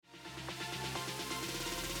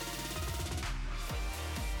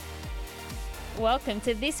Welcome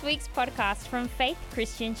to this week's podcast from Faith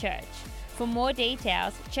Christian Church. For more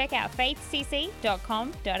details, check out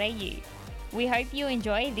faithcc.com.au. We hope you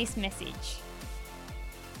enjoy this message.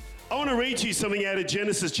 I want to read to you something out of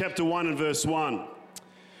Genesis chapter 1 and verse 1.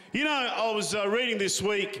 You know, I was reading this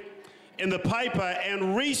week in the paper,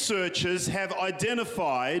 and researchers have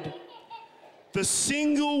identified the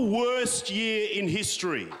single worst year in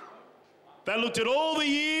history. They looked at all the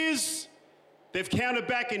years, they've counted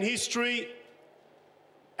back in history,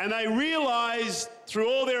 and they realised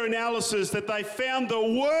through all their analysis that they found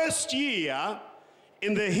the worst year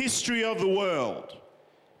in the history of the world.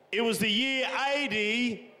 It was the year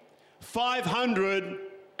AD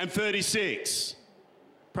 536.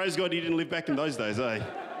 Praise God you didn't live back in those days, eh?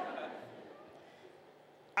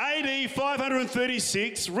 AD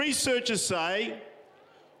 536, researchers say,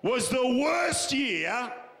 was the worst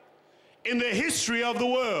year in the history of the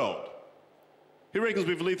world. Who reckons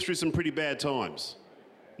we've lived through some pretty bad times?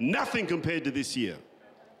 Nothing compared to this year.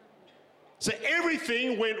 So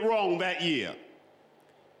everything went wrong that year.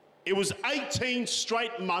 It was 18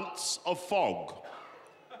 straight months of fog.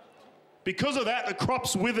 Because of that, the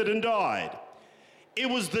crops withered and died. It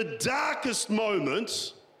was the darkest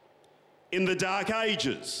moment in the Dark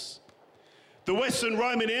Ages. The Western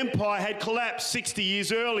Roman Empire had collapsed 60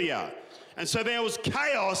 years earlier, and so there was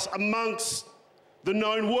chaos amongst the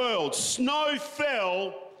known world. Snow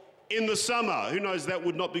fell in the summer. Who knows that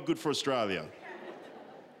would not be good for Australia?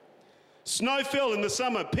 Snow fell in the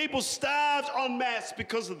summer. People starved en masse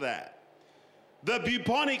because of that. The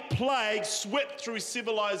bubonic plague swept through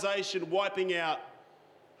civilization, wiping out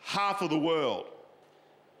half of the world.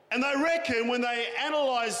 And they reckon when they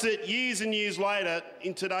analysed it years and years later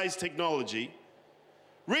in today's technology,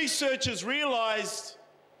 researchers realised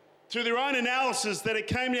through their own analysis that it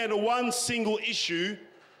came down to one single issue: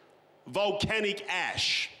 volcanic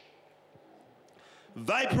ash.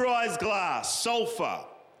 Vaporised glass, sulphur,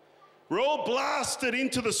 were all blasted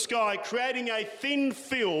into the sky, creating a thin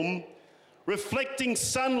film reflecting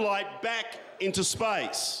sunlight back into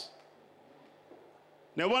space.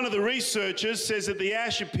 Now, one of the researchers says that the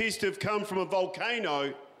ash appears to have come from a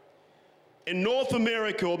volcano in North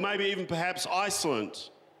America, or maybe even perhaps Iceland.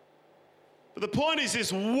 But the point is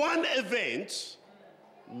this: one event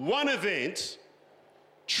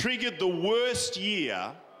triggered the worst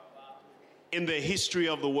year in the history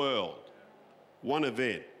of the world. One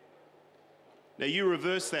event. Now you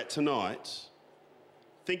reverse that tonight.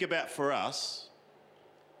 Think about, for us,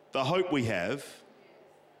 the hope we have,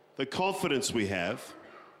 the confidence we have.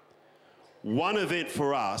 One event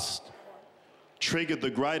for us triggered the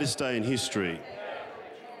greatest day in history.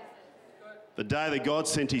 The day that God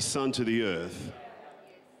sent his son to the earth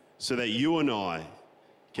so that you and I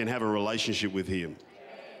can have a relationship with him.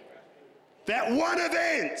 That one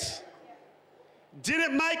event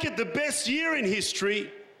didn't make it the best year in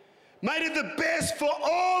history, made it the best for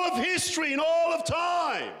all of history and all of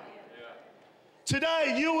time.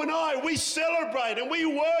 Today, you and I, we celebrate and we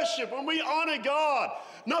worship and we honour God,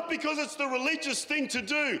 not because it's the religious thing to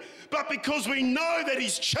do, but because we know that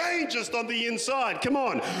he's changed us on the inside. Come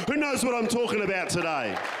on, who knows what I'm talking about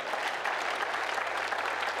today?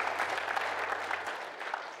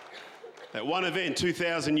 That one event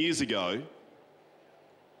 2,000 years ago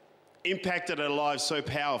impacted our lives so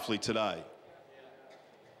powerfully today.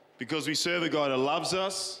 Because we serve a God who loves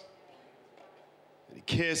us and he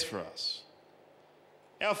cares for us.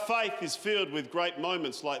 Our faith is filled with great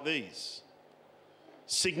moments like these.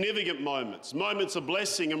 Significant moments, moments of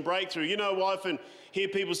blessing and breakthrough. You know, I often hear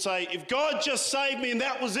people say, if God just saved me and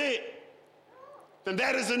that was it, then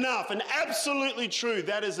that is enough. And absolutely true,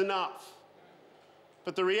 that is enough.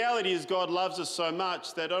 But the reality is God loves us so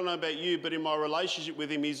much that I don't know about you, but in my relationship with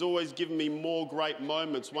him, he's always given me more great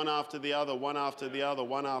moments, one after the other, one after the other,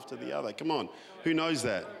 one after the other. Come on, who knows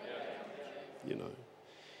that? You know.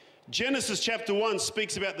 Genesis chapter 1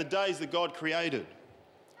 speaks about the days that God created.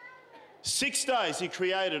 6 days he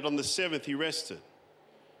created, on the seventh he rested.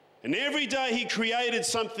 And every day he created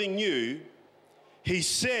something new, he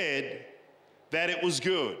said that it was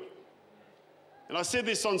good. And I said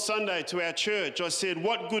this on Sunday to our church. I said,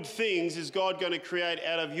 what good things is God going to create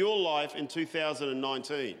out of your life in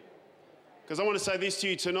 2019? Because I want to say this to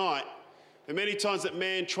you tonight. There are many times that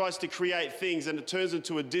man tries to create things and it turns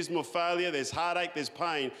into a dismal failure. There's heartache, there's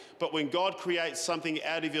pain. But when God creates something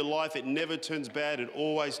out of your life, it never turns bad. It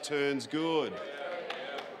always turns good.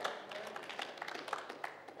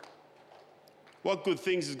 What good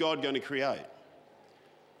things is God going to create?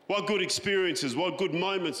 What good experiences, what good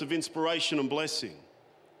moments of inspiration and blessing.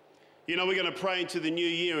 You know, we're going to pray into the new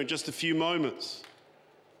year in just a few moments.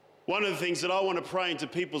 One of the things that I want to pray into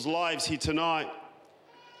people's lives here tonight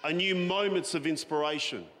are new moments of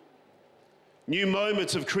inspiration, new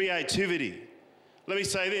moments of creativity. Let me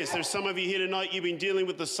say this, there's some of you here tonight, you've been dealing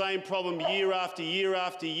with the same problem year after year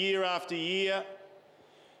after year after year,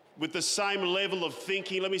 with the same level of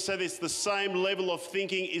thinking. Let me say this, the same level of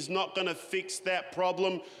thinking is not going to fix that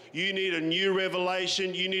problem. You need a new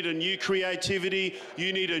revelation, you need a new creativity,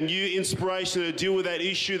 you need a new inspiration to deal with that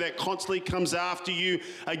issue that constantly comes after you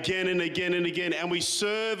again and again and again. And we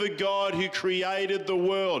serve a God who created the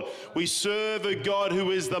world. We serve a God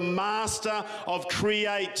who is the master of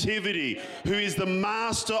creativity, who is the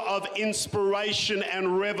master of inspiration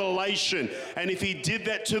and revelation. And if he did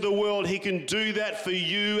that to the world, he can do that for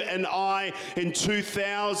you and I in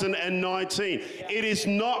 2019. It is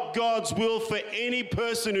not God's will for any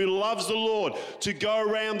person who loves the Lord to go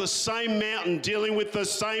around the same mountain dealing with the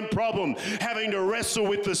same problem, having to wrestle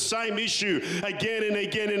with the same issue again and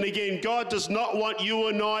again and again. God does not want you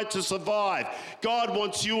and I to survive. God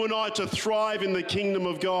wants you and I to thrive in the kingdom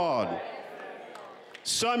of God.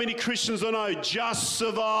 So many Christians I know just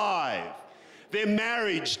survive. Their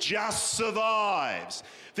marriage just survives.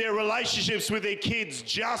 Their relationships with their kids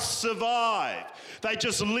just survive. They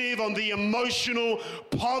just live on the emotional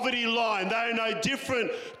poverty line. They are no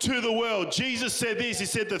different to the world. Jesus said this, he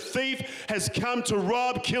said, the thief has come to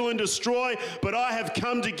rob, kill and destroy, but I have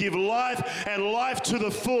come to give life and life to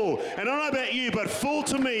the full. And I don't know about you, but full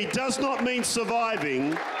to me does not mean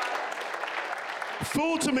surviving.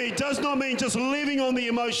 Full to me does not mean just living on the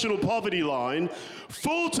emotional poverty line.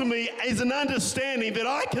 Full to me is an understanding that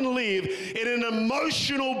I can live in an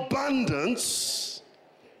emotional abundance.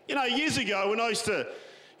 You know, years ago when I used to,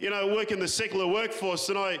 work in the secular workforce,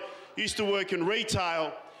 and I used to work in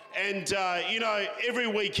retail, and, every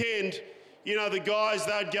weekend, the guys,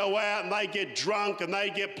 they'd go out and they'd get drunk and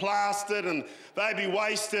they'd get plastered and they'd be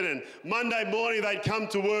wasted, and Monday morning they'd come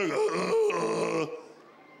to work.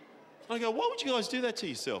 I go, why would you guys do that to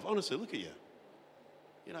yourself? Honestly, look at you.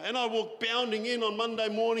 And I walk bounding in on Monday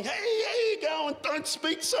morning. Hey, how you going? Don't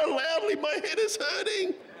speak so loudly. My head is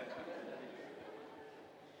hurting.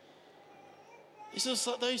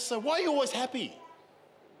 They say, why are you always happy?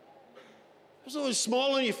 There's always a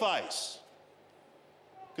smile on your face.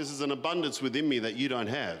 Because there's an abundance within me that you don't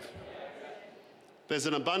have. There's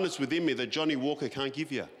an abundance within me that Johnny Walker can't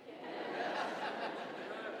give you.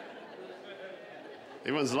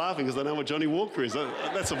 Everyone's laughing because they know what Johnny Walker is.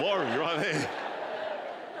 That's a worry right there.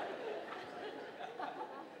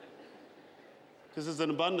 Because there's an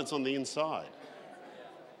abundance on the inside.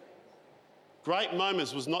 Great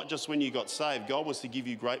moments was not just when you got saved. God wants to give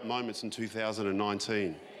you great moments in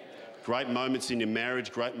 2019. Great moments in your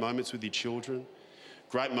marriage, great moments with your children,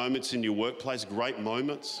 great moments in your workplace, great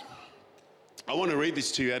moments. I want to read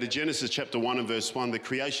this to you out of Genesis chapter 1 and verse 1, the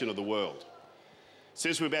creation of the world. It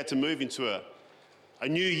says we're about to move into a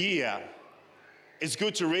new year. It's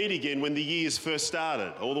good to read again when the years first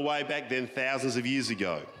started, all the way back then, thousands of years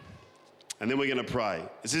ago. And then we're going to pray.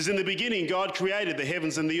 It says, in the beginning, God created the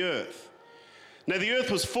heavens and the earth. Now the earth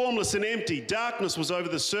was formless and empty. Darkness was over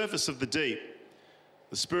the surface of the deep.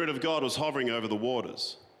 The Spirit of God was hovering over the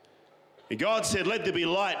waters. And God said, let there be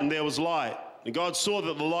light, and there was light. And God saw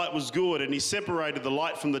that the light was good, and he separated the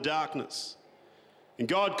light from the darkness. And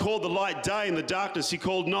God called the light day, and the darkness he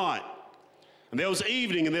called night. And there was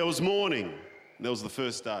evening and there was morning, and there was the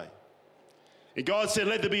first day. And God said,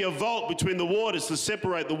 let there be a vault between the waters to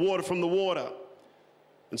separate the water from the water.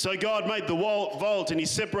 And so God made the vault, and he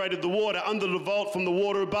separated the water under the vault from the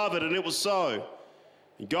water above it, and it was so.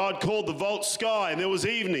 And God called the vault sky, and there was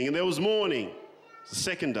evening and there was morning. It's the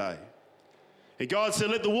second day. And God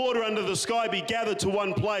said, let the water under the sky be gathered to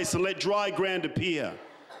one place, and let dry ground appear.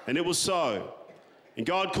 And it was so. And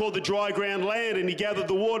God called the dry ground land, and he gathered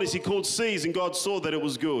the waters he called seas, and God saw that it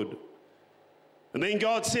was good. And then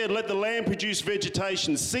God said, let the land produce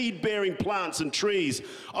vegetation, seed-bearing plants and trees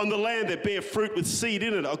on the land that bear fruit with seed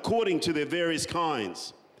in it, according to their various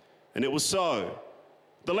kinds. And it was so.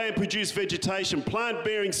 The land produced vegetation,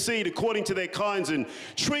 plant-bearing seed according to their kinds, and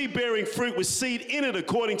tree-bearing fruit with seed in it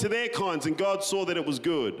according to their kinds. And God saw that it was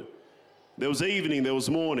good. There was evening, there was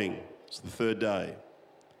morning. It's the third day.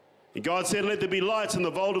 And God said, let there be lights in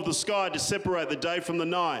the vault of the sky to separate the day from the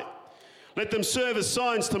night. Let them serve as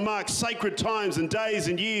signs to mark sacred times and days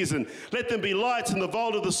and years, and let them be lights in the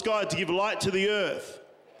vault of the sky to give light to the earth.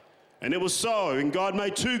 And it was so. And God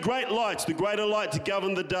made two great lights, the greater light to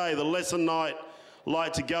govern the day, the lesser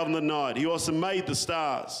light to govern the night. He also made the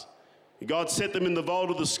stars. And God set them in the vault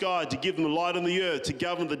of the sky to give them the light on the earth, to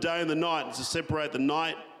govern the day and the night, and to separate the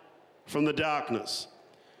night from the darkness.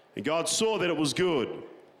 And God saw that it was good.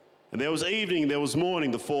 And there was evening, there was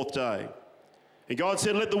morning, the fourth day. And God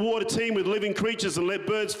said, let the water teem with living creatures and let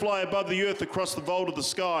birds fly above the earth across the vault of the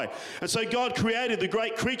sky. And so God created the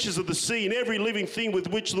great creatures of the sea and every living thing with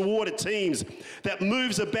which the water teems that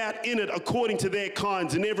moves about in it according to their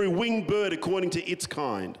kinds, and every winged bird according to its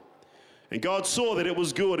kind. And God saw that it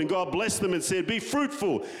was good, and God blessed them and said, be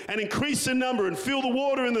fruitful and increase in number and fill the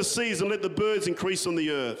water in the seas and let the birds increase on the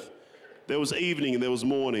earth. There was evening and there was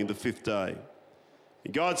morning, the fifth day.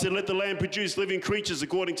 And God said, let the land produce living creatures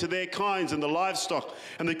according to their kinds, and the livestock,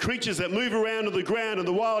 and the creatures that move around on the ground, and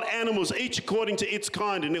the wild animals, each according to its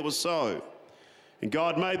kind, and it was so. And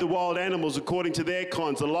God made the wild animals according to their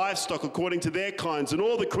kinds, the livestock according to their kinds, and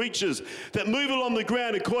all the creatures that move along the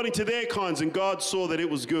ground according to their kinds, and God saw that it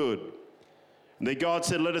was good. And then God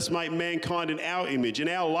said, let us make mankind in our image, in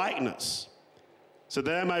our likeness, so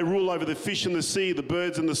that they may rule over the fish in the sea, the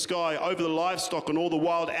birds in the sky, over the livestock and all the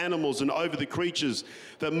wild animals, and over the creatures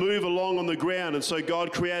that move along on the ground. And so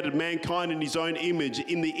God created mankind in his own image.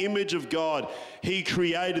 In the image of God, he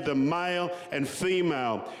created them, male and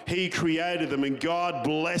female. He created them, and God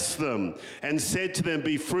blessed them and said to them,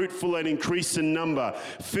 be fruitful and increase in number.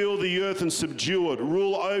 Fill the earth and subdue it.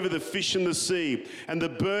 Rule over the fish in the sea and the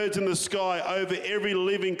birds in the sky, over every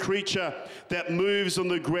living creature that moves on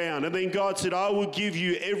the ground. And then God said, I will give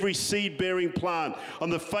you every seed-bearing plant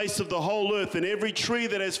on the face of the whole earth, and every tree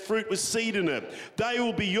that has fruit with seed in it. They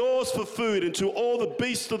will be yours for food, and to all the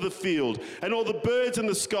beasts of the field, and all the birds in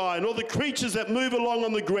the sky, and all the creatures that move along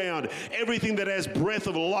on the ground, everything that has breath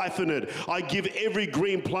of life in it. I give every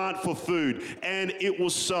green plant for food. And it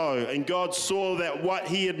was so. And God saw that what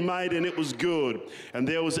he had made, and it was good. And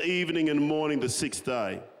there was evening and morning, the sixth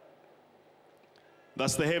day.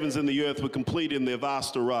 Thus the heavens and the earth were complete in their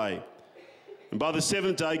vast array. And by the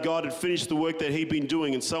seventh day, God had finished the work that he'd been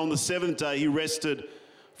doing. And so on the seventh day, he rested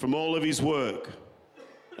from all of his work.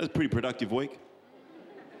 That was a pretty productive week.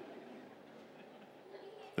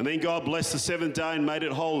 And then God blessed the seventh day and made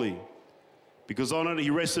it holy, because on it he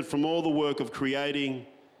rested from all the work of creating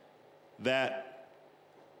that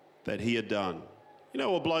he had done. You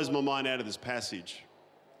know what blows my mind out of this passage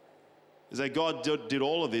is that God did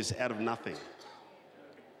all of this out of nothing.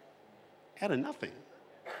 Out of nothing.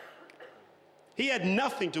 He had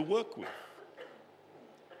nothing to work with.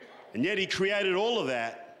 And yet he created all of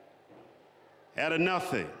that out of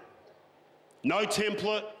nothing. No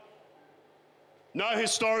template, no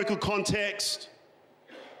historical context,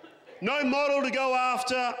 no model to go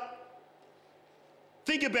after.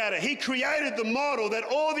 Think about it. He created the model that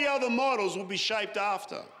all the other models will be shaped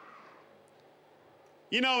after.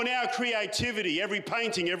 You know, in our creativity, every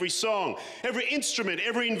painting, every song, every instrument,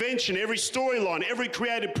 every invention, every storyline, every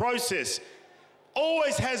creative process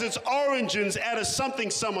always has its origins out of something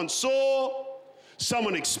someone saw,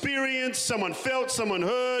 someone experienced, someone felt, someone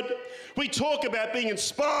heard. We talk about being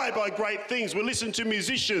inspired by great things. We listen to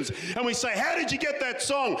musicians and we say, how did you get that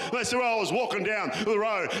song? And they say, well, I was walking down the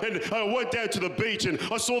road and I went down to the beach and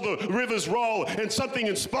I saw the rivers roll and something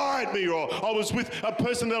inspired me, or I was with a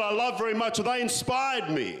person that I love very much and they inspired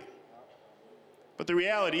me. But the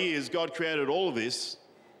reality is God created all of this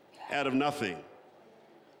out of nothing.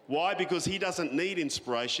 Why? Because he doesn't need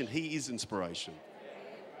inspiration. He is inspiration.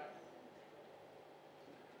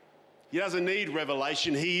 He doesn't need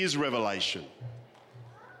revelation. He is revelation.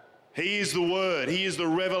 He is the Word. He is the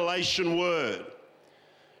revelation Word.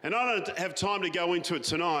 And I don't have time to go into it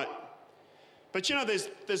tonight, but you know,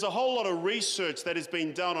 there's a whole lot of research that has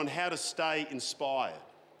been done on how to stay inspired.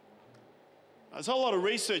 There's a whole lot of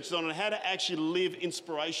research done on how to actually live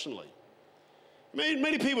inspirationally.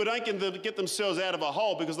 Many people don't get themselves out of a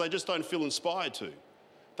hole because they just don't feel inspired to.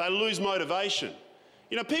 They lose motivation.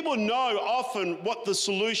 You know, people know often what the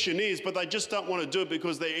solution is, but they just don't want to do it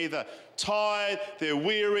because they're either tired, they're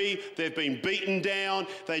weary, they've been beaten down,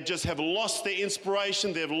 they just have lost their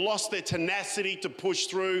inspiration, they've lost their tenacity to push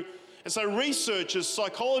through. And so researchers,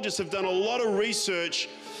 psychologists have done a lot of research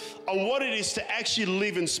on what it is to actually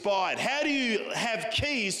live inspired. How do you have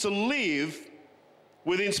keys to live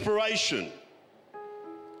with inspiration?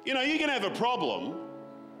 You know, you can have a problem,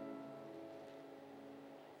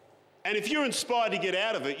 and if you're inspired to get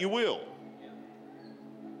out of it, you will.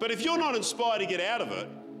 But if you're not inspired to get out of it,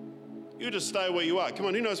 you just stay where you are. Come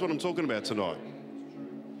on, who knows what I'm talking about tonight?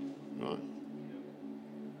 Right?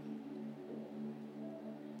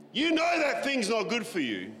 You know that thing's not good for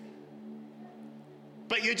you,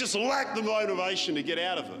 but you just lack the motivation to get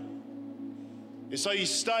out of it. And so you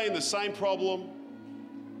stay in the same problem,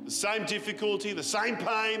 the same difficulty, the same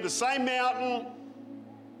pain, the same mountain,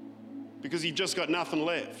 because you've just got nothing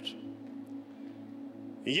left.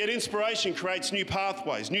 And yet inspiration creates new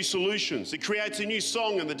pathways, new solutions. It creates a new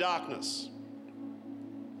song in the darkness.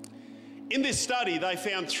 In this study, they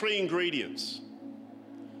found 3 ingredients.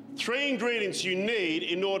 3 ingredients you need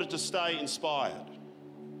in order to stay inspired.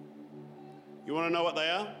 You want to know what they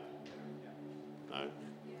are? No?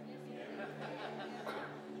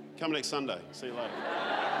 Come next Sunday. See you later.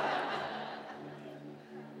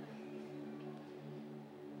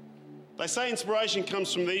 They say inspiration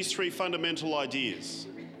comes from these 3 fundamental ideas: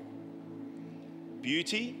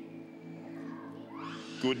 beauty,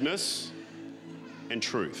 goodness, and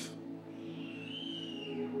truth.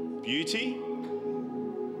 Beauty,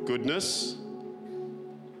 goodness,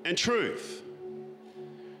 and truth.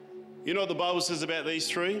 You know what the Bible says about these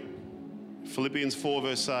 3? Philippians 4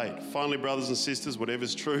 verse 8. Finally, brothers and sisters, whatever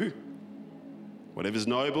is true, whatever is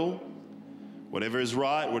noble, whatever is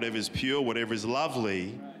right, whatever is pure, whatever is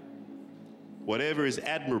lovely, whatever is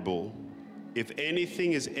admirable, if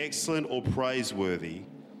anything is excellent or praiseworthy,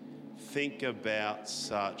 think about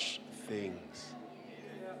such things.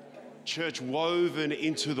 Church, woven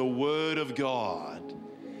into the Word of God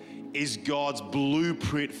is God's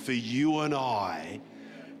blueprint for you and I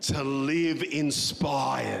to live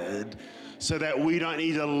inspired, so that we don't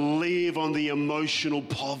need to live on the emotional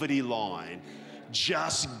poverty line,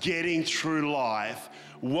 just getting through life,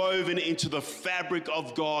 woven into the fabric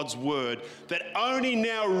of God's Word, that only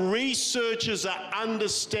now researchers are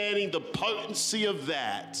understanding the potency of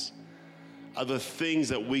that, are the things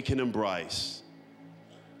that we can embrace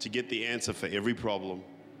to get the answer for every problem,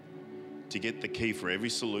 to get the key for every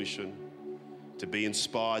solution, to be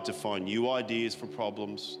inspired to find new ideas for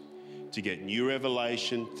problems, to get new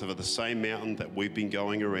revelation for the same mountain that we've been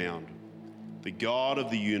going around. The God of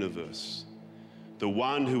the universe, the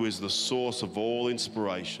one who is the source of all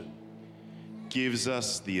inspiration, gives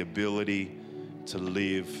us the ability to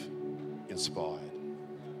live inspired.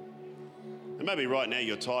 And maybe right now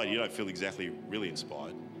you're tired, you don't feel exactly really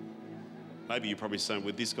inspired. Maybe you're probably saying,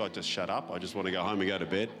 would this guy just shut up? I just want to go home and go to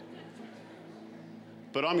bed.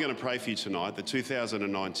 But I'm going to pray for you tonight that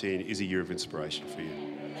 2019 is a year of inspiration for you.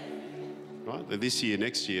 Right? That this year,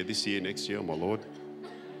 next year, oh my Lord,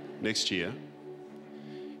 next year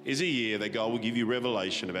is a year that God will give you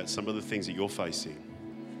revelation about some of the things that you're facing.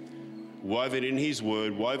 Woven in His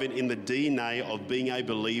Word, woven in the DNA of being a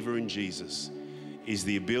believer in Jesus, is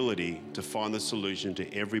the ability to find the solution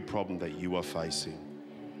to every problem that you are facing.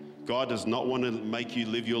 God does not want to make you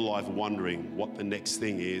live your life wondering what the next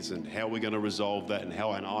thing is and how we're going to resolve that and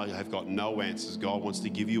how, and I have got no answers. God wants to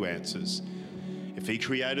give you answers. If He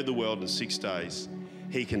created the world in 6 days,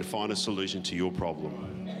 He can find a solution to your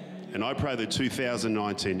problem. And I pray that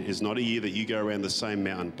 2019 is not a year that you go around the same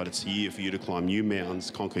mountain, but it's a year for you to climb new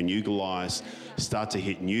mountains, conquer new Goliaths, start to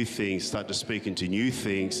hit new things, start to speak into new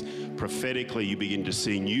things. Prophetically, you begin to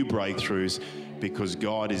see new breakthroughs, because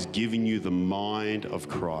God is giving you the mind of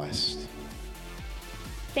Christ.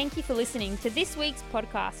 Thank you for listening to this week's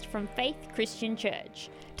podcast from Faith Christian Church.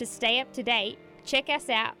 To stay up to date, check us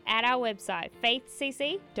out at our website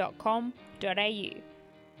faithcc.com.au.